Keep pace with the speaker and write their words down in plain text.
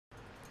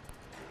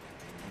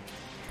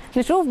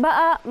نشوف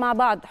بقى مع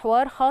بعض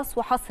حوار خاص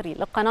وحصري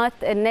لقناة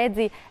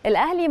النادي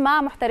الأهلي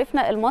مع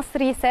محترفنا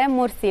المصري سام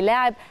مرسي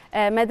لاعب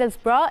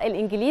ميدلسبرا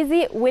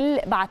الإنجليزي،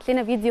 واللي بعت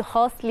لنا فيديو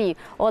خاص ليه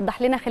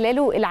ووضح لنا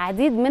خلاله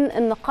العديد من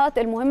النقاط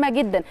المهمة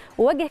جدا،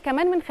 ووجه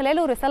كمان من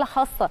خلاله رسالة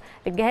خاصة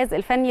للجهاز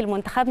الفني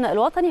لمنتخبنا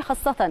الوطني،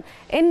 خاصة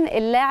إن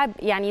اللاعب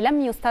يعني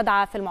لم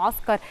يستدعى في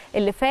المعسكر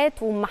اللي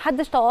فات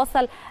ومحدش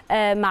تواصل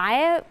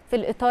معاه في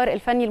الإطار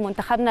الفني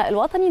لمنتخبنا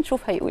الوطني.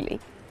 نشوف هيقول إيه.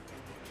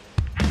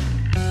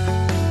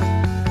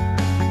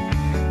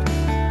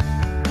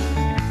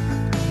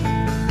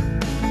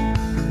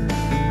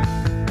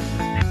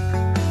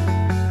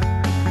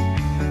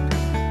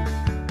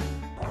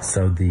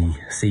 So the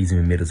season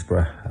in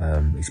Middlesbrough,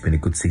 it's been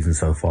a good season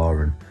so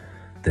far, and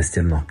there's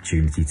still an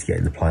opportunity to get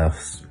in the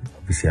playoffs.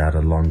 Obviously I had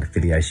a long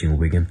affiliation with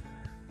Wigan,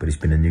 but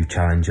it's been a new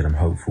challenge and I'm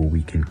hopeful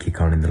we can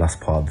kick on in the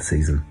last part of the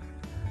season.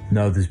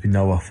 No, there's been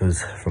no offers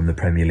from the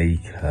Premier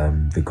League.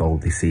 The goal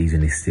this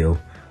season is still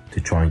to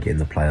try and get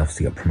in the playoffs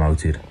to get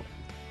promoted.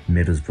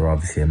 Middlesbrough are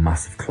obviously a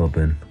massive club,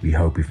 and we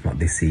hope if not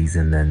this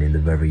season then in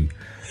the very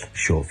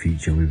short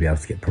future we'll be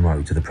able to get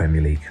promoted to the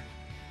Premier League.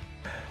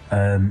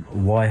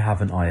 Why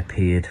haven't I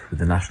appeared with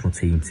the national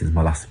team since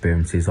my last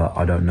appearances?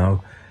 I don't know.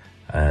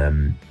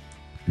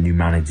 New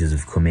managers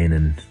have come in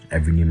and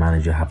every new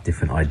manager have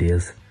different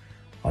ideas.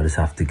 I just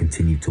have to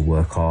continue to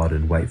work hard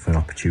and wait for an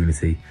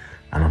opportunity,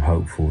 and I'm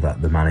hopeful that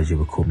the manager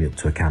will call me up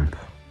to a camp.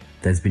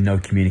 There's been no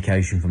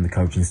communication from the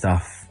coaching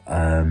staff.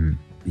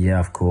 Yeah,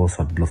 of course,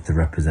 I'd love to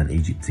represent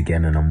Egypt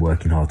again and I'm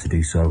working hard to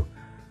do so.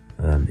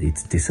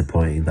 It's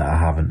disappointing that I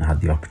haven't had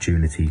the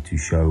opportunity to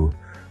show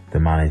the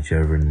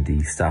manager and the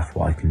staff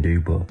what I can do,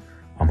 but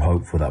I'm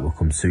hopeful that will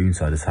come soon,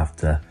 so I just have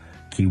to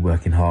keep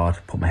working hard,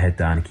 put my head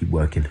down and keep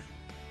working.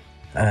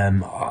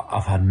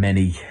 I've had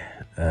many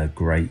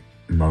great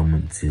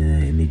moments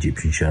in the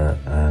Egyptian shirt.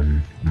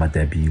 My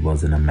debut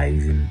was an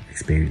amazing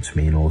experience for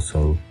me, and also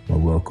my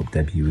World Cup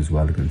debut as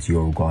well against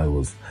Uruguay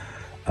was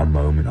a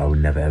moment I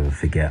will never ever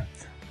forget.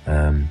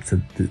 So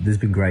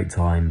there's been great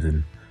times,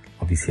 and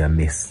obviously I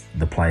miss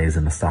the players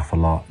and the staff a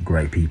lot,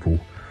 great people,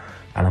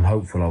 and I'm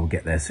hopeful I will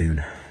get there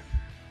soon.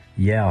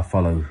 Yeah, I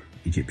follow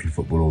Egyptian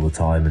football all the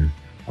time, and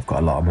I've got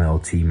a lot of my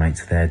old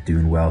teammates there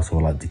doing well, so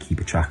I like to keep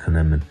a track on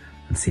them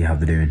and see how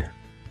they're doing.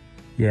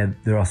 Yeah,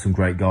 there are some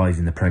great guys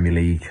in the Premier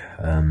League.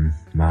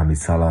 Mohamed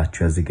Salah,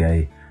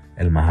 Trezeguet,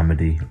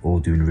 El-Mohammadi, all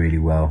doing really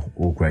well,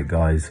 all great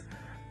guys.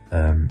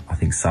 I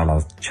think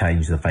Salah's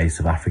changed the face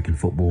of African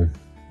football.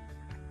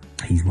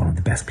 He's one of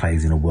the best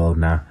players in the world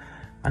now,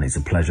 and it's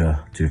a pleasure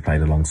to have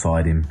played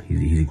alongside him.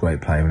 He's a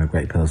great player and a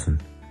great person.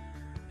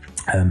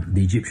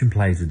 The Egyptian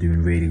players are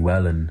doing really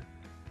well, and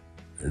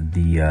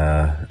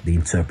the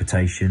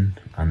interpretation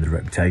and the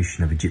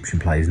reputation of Egyptian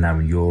players now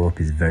in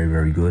Europe is very,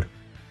 very good.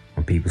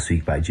 When people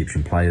speak about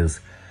Egyptian players,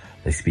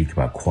 they speak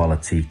about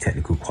quality,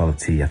 technical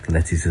quality,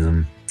 athleticism.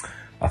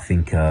 I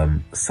think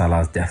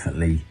Salah's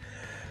definitely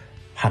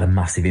had a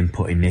massive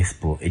input in this,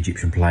 but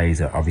Egyptian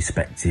players are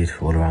respected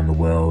all around the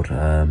world.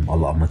 A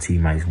lot of my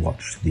teammates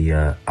watched the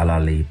Al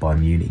Ahly Bayern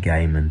Munich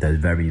game and they're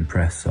very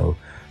impressed, so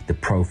the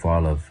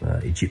profile of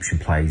Egyptian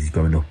players is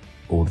going up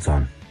all the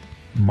time.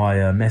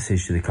 My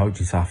message to the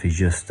coaching staff is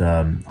just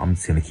I'm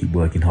just going to keep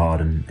working hard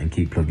and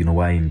keep plugging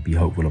away and be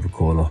hopeful of a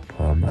call up.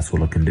 That's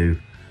all I can do.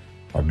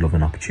 I'd love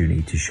an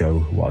opportunity to show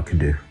what I can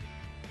do.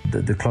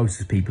 The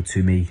closest people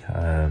to me,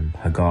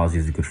 Hagazi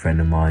is a good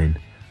friend of mine,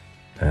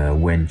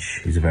 Wench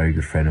is a very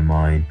good friend of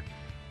mine,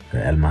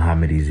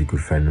 El-Mohammadi is a good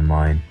friend of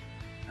mine,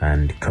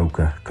 and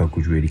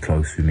Koka's really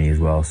close with me as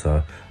well.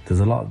 So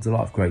there's a lot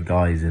of great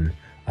guys, and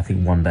I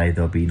think one day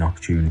there'll be an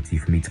opportunity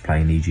for me to play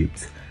in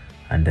Egypt,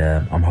 and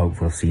I'm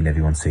hopeful of seeing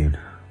everyone soon.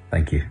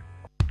 Thank you.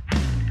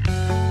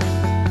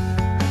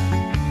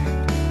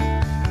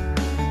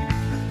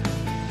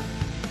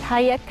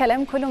 الحقيقة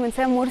الكلام كله من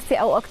سام مرسي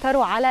او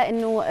اكتره على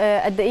انه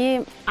قد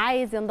ايه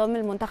عايز ينضم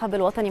للمنتخب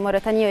الوطني مره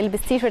ثانيه ويلبس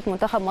تيشيرت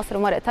منتخب مصر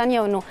مره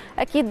ثانيه، وانه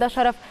اكيد ده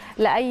شرف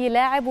لاي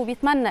لاعب،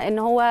 وبيتمنى ان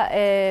هو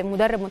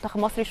مدرب منتخب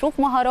مصر يشوف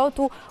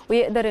مهاراته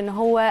ويقدر ان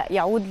هو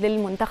يعود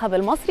للمنتخب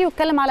المصري.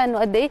 واتكلم على انه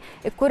قد ايه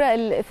الكرة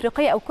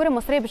الإفريقية او الكرة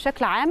المصرية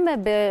بشكل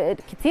عام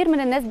كتير من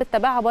الناس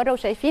بتتابعها بره،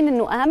 وشايفين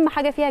انه اهم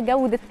حاجه فيها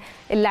جوده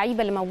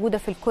اللعيبه اللي موجوده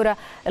في الكرة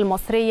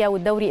المصرية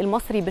والدوري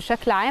المصري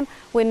بشكل عام،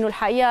 وانه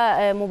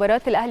الحقيقه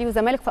مباراه الاهلي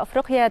والزمالك في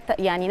افريقيا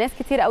يعني ناس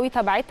كتير قوي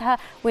تابعتها،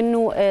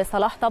 وانه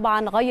صلاح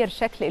طبعا غير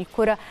شكل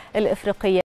الكرة الإفريقية.